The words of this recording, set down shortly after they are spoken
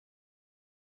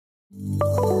Have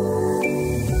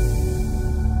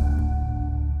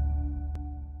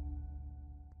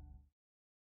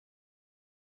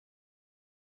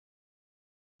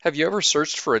you ever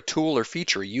searched for a tool or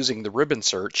feature using the ribbon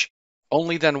search,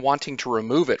 only then wanting to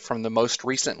remove it from the most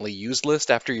recently used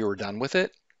list after you were done with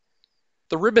it?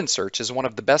 The ribbon search is one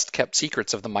of the best kept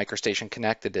secrets of the MicroStation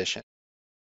Connect edition.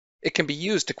 It can be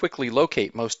used to quickly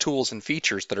locate most tools and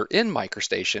features that are in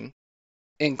MicroStation,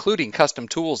 including custom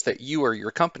tools that you or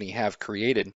your company have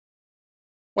created.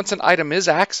 Once an item is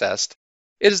accessed,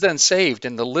 it is then saved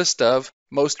in the list of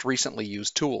most recently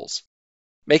used tools,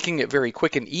 making it very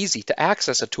quick and easy to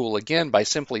access a tool again by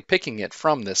simply picking it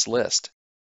from this list.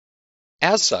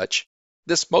 As such,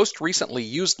 this most recently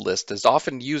used list is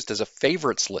often used as a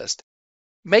favorites list,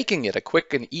 making it a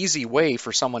quick and easy way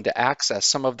for someone to access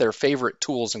some of their favorite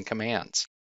tools and commands.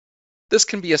 This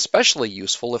can be especially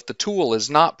useful if the tool is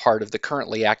not part of the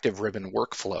currently active ribbon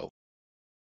workflow.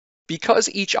 Because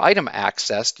each item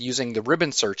accessed using the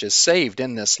ribbon search is saved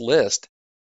in this list,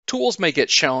 tools may get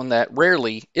shown that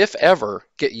rarely, if ever,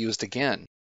 get used again.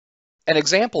 An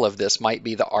example of this might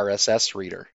be the RSS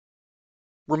reader.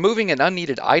 Removing an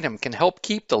unneeded item can help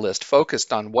keep the list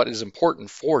focused on what is important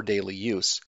for daily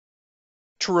use.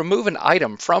 To remove an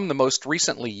item from the most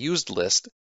recently used list,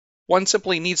 one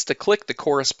simply needs to click the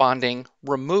corresponding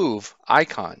Remove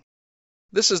icon.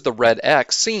 This is the red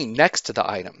X seen next to the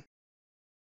item.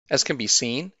 As can be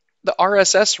seen, the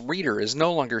RSS reader is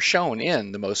no longer shown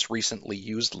in the most recently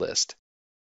used list.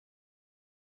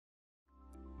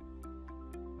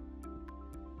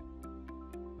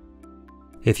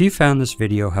 If you found this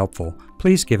video helpful,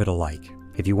 please give it a like.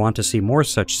 If you want to see more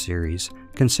such series,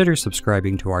 consider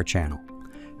subscribing to our channel.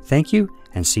 Thank you,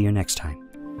 and see you next time.